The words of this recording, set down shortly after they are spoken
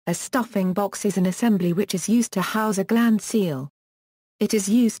A stuffing box is an assembly which is used to house a gland seal. It is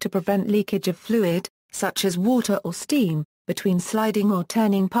used to prevent leakage of fluid, such as water or steam, between sliding or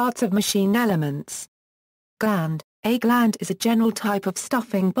turning parts of machine elements. Gland. A gland is a general type of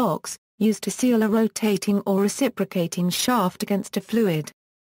stuffing box, used to seal a rotating or reciprocating shaft against a fluid.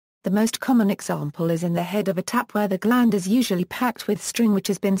 The most common example is in the head of a tap where the gland is usually packed with string which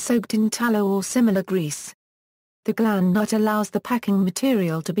has been soaked in tallow or similar grease. The gland nut allows the packing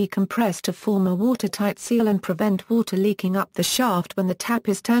material to be compressed to form a watertight seal and prevent water leaking up the shaft when the tap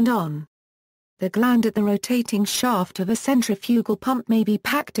is turned on. The gland at the rotating shaft of a centrifugal pump may be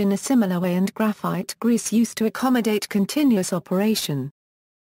packed in a similar way and graphite grease used to accommodate continuous operation.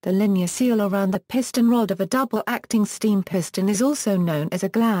 The linear seal around the piston rod of a double-acting steam piston is also known as a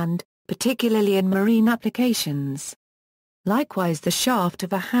gland, particularly in marine applications. Likewise, the shaft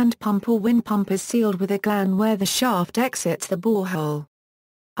of a hand pump or wind pump is sealed with a gland where the shaft exits the borehole.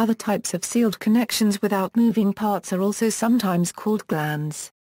 Other types of sealed connections without moving parts are also sometimes called glands.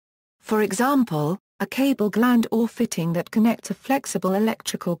 For example, a cable gland or fitting that connects a flexible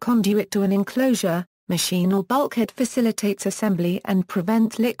electrical conduit to an enclosure, machine or bulkhead facilitates assembly and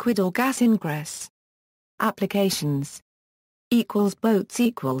prevents liquid or gas ingress. Applications. Boats.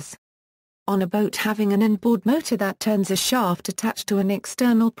 On a boat having an inboard motor that turns a shaft attached to an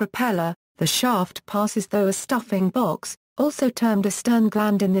external propeller, the shaft passes through a stuffing box, also termed a stern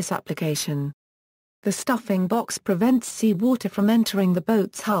gland in this application. The stuffing box prevents seawater from entering the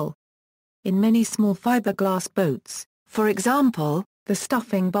boat's hull. In many small fiberglass boats, for example, the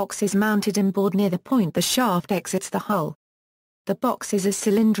stuffing box is mounted inboard near the point the shaft exits the hull. The box is a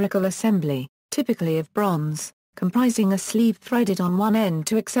cylindrical assembly, typically of bronze, comprising a sleeve threaded on one end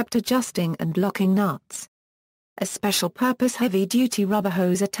to accept adjusting and locking nuts. A special-purpose heavy-duty rubber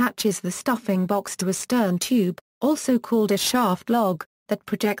hose attaches the stuffing box to a stern tube, also called a shaft log, that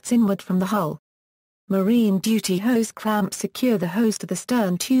projects inward from the hull. Marine-duty hose clamps secure the hose to the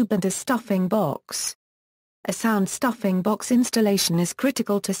stern tube and a stuffing box. A sound stuffing box installation is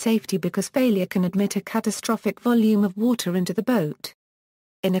critical to safety because failure can admit a catastrophic volume of water into the boat.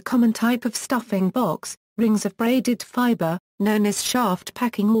 In a common type of stuffing box, rings of braided fiber, known as shaft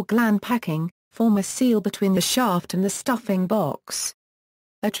packing or gland packing, form a seal between the shaft and the stuffing box.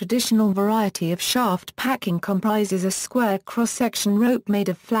 A traditional variety of shaft packing comprises a square cross-section rope made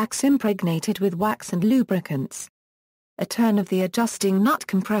of flax impregnated with wax and lubricants. A turn of the adjusting nut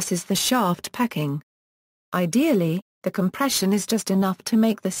compresses the shaft packing. Ideally, the compression is just enough to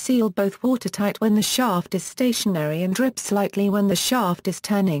make the seal both watertight when the shaft is stationary and drip slightly when the shaft is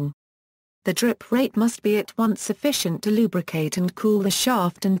turning. The drip rate must be at once sufficient to lubricate and cool the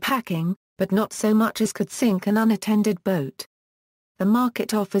shaft and packing, but not so much as could sink an unattended boat. The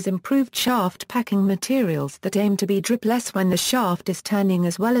market offers improved shaft packing materials that aim to be dripless when the shaft is turning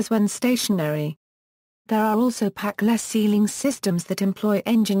as well as when stationary. There are also pack-less sealing systems that employ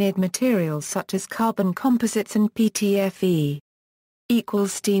engineered materials such as carbon composites and PTFE.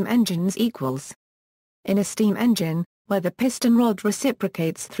 Steam engines. In a steam engine, where the piston rod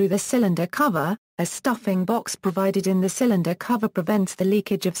reciprocates through the cylinder cover, a stuffing box provided in the cylinder cover prevents the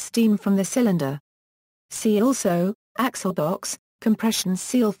leakage of steam from the cylinder. See also, axle box, compression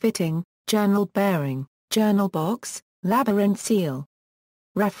seal fitting, journal bearing, journal box, labyrinth seal.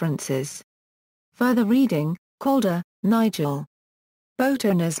 References. Further reading, Calder, Nigel. Boat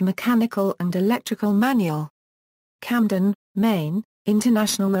Owner's Mechanical and Electrical Manual. Camden, Maine,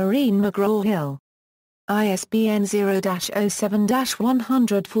 International Marine McGraw-Hill. ISBN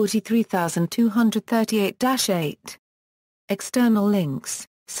 0-07-143238-8. External links,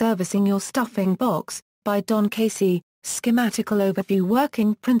 Servicing Your Stuffing Box, by Don Casey, Schematical Overview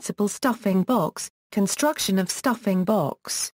Working Principle Stuffing Box, Construction of Stuffing Box.